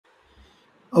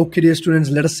Okay, dear students,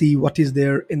 let us see what is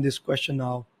there in this question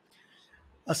now.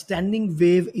 A standing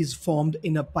wave is formed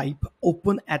in a pipe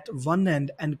open at one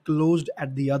end and closed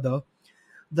at the other.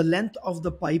 The length of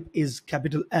the pipe is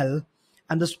capital L,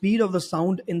 and the speed of the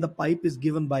sound in the pipe is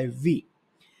given by V.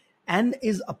 N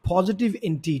is a positive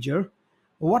integer.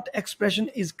 What expression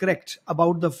is correct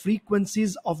about the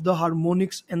frequencies of the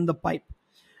harmonics in the pipe?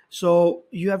 So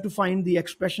you have to find the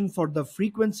expression for the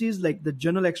frequencies, like the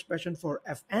general expression for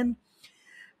Fn,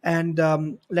 and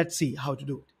let's see how to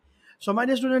do it. So my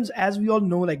dear students, as we all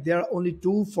know, like there are only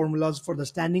two formulas for the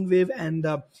standing wave, and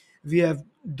we have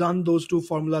done those two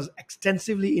formulas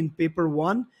extensively in paper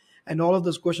one, and all of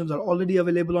those questions are already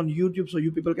available on YouTube, so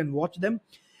you people can watch them.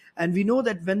 And we know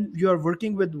that when you are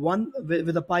working with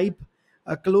with a pipe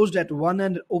closed at one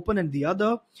end, open at the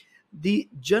other, the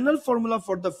general formula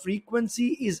for the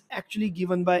frequency is actually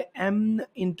given by m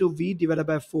into v divided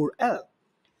by 4l.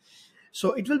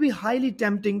 So it will be highly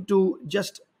tempting to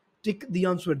just tick the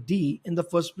answer D in the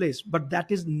first place, but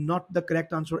that is not the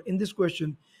correct answer in this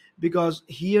question, because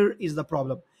here is the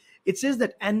problem. It says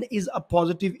that n is a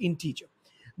positive integer.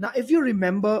 Now, if you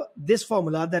remember this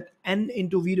formula, that n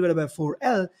into v divided by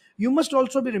 4l, you must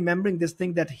also be remembering this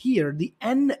thing, that here the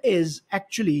n is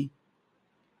actually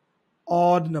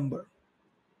odd number.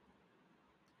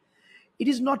 It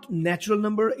is not natural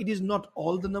number. It is not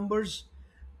all the numbers.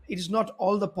 It is not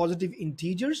all the positive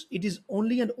integers. It is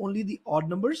only and only the odd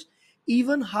numbers.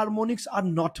 Even harmonics are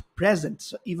not present.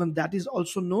 So even that is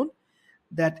also known,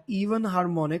 that even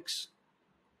harmonics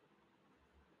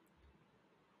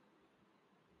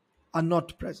are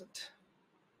not present.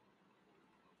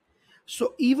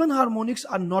 So even harmonics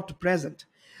are not present.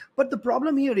 But the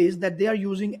problem here is that they are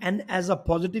using n as a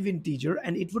positive integer,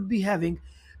 and it would be having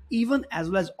even as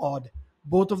well as odd,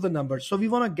 both of the numbers. So we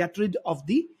want to get rid of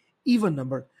the even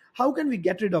number. How can we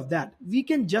get rid of that? We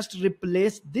can just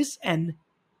replace this n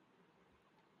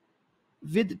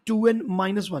with 2n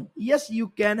minus 1. Yes, you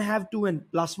can have 2n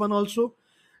plus 1 also,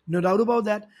 no doubt about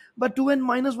that, but 2n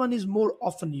minus 1 is more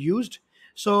often used.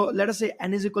 So let us say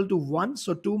n is equal to 1,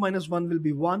 so 2 minus 1 will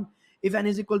be 1. If n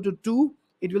is equal to 2,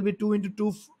 it will be 2 into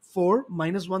 2, 4,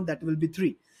 minus 1, that will be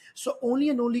 3. So only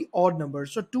and only odd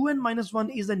numbers. So 2n minus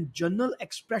 1 is a general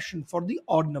expression for the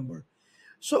odd number.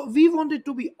 So we want it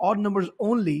to be odd numbers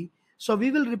only. So we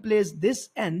will replace this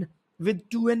n with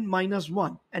 2n minus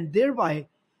 1, and thereby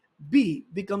B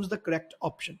becomes the correct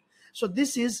option. So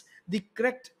this is the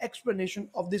correct explanation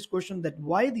of this question, that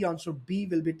why the answer B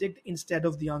will be ticked instead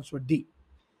of the answer D.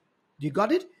 You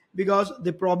got it? Because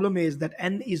the problem is that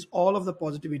n is all of the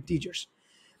positive integers.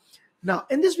 Now,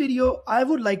 in this video, I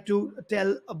would like to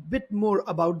tell a bit more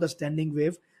about the standing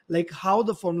wave, like how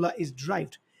the formula is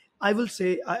derived. I will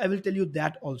tell you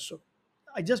that also.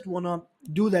 I just want to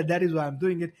do that. That is why I'm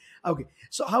doing it. Okay.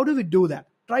 So how do we do that?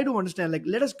 Try to understand. Like,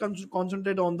 let us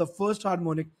concentrate on the first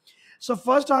harmonic. So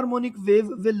first harmonic wave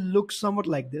will look somewhat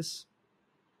like this,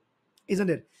 isn't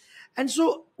it? And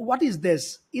so what is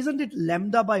this? Isn't it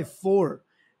lambda by 4?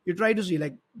 You try to see,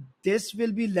 like, this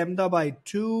will be lambda by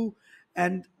 2,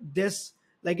 and this,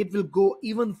 like, it will go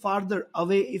even farther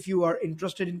away if you are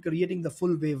interested in creating the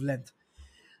full wavelength.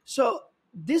 So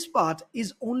this part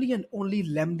is only and only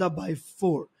lambda by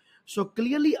 4. So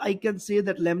clearly I can say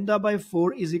that lambda by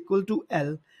 4 is equal to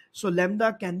L. So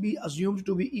lambda can be assumed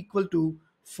to be equal to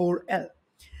 4L.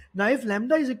 Now if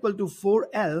lambda is equal to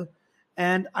 4L,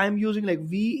 and I'm using like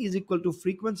V is equal to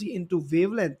frequency into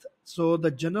wavelength, so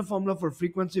the general formula for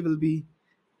frequency will be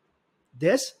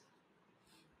this,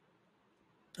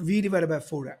 V divided by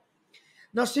 4L.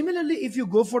 Now, similarly, if you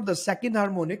go for the second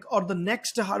harmonic, or the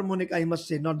next harmonic, I must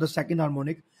say, not the second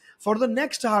harmonic, for the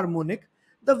next harmonic,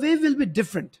 the wave will be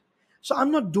different. So I'm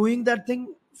not doing that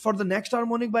thing for the next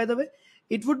harmonic, by the way.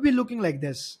 It would be looking like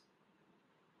this.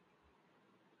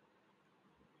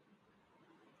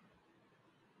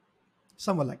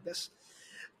 Somewhat like this.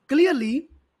 Clearly,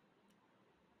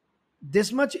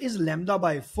 this much is lambda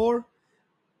by 4,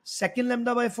 second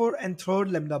lambda by 4, and third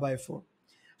lambda by 4.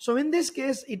 So in this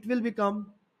case, it will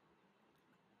become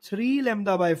 3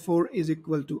 lambda by 4 is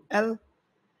equal to L.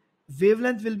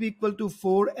 Wavelength will be equal to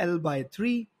 4L by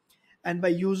 3. And by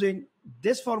using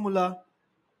this formula,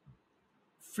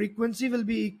 frequency will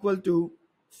be equal to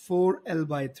 4L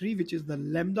by 3, which is the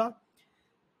lambda.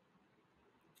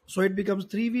 So it becomes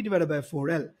 3V divided by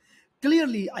 4L.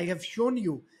 Clearly, I have shown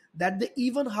you that the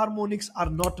even harmonics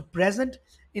are not present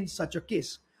in such a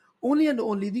case. Only and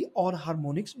only the odd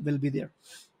harmonics will be there.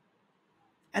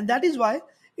 And that is why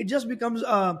it just becomes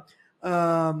a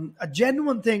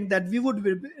genuine thing that we would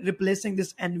be replacing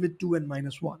this n with 2n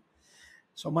minus 1.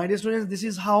 So my dear students, this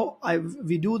is how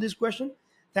we do this question.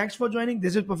 Thanks for joining.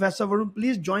 This is Professor Varun.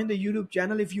 Please join the YouTube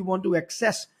channel if you want to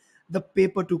access the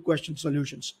paper 2 question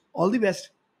solutions. All the best.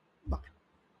 Bye.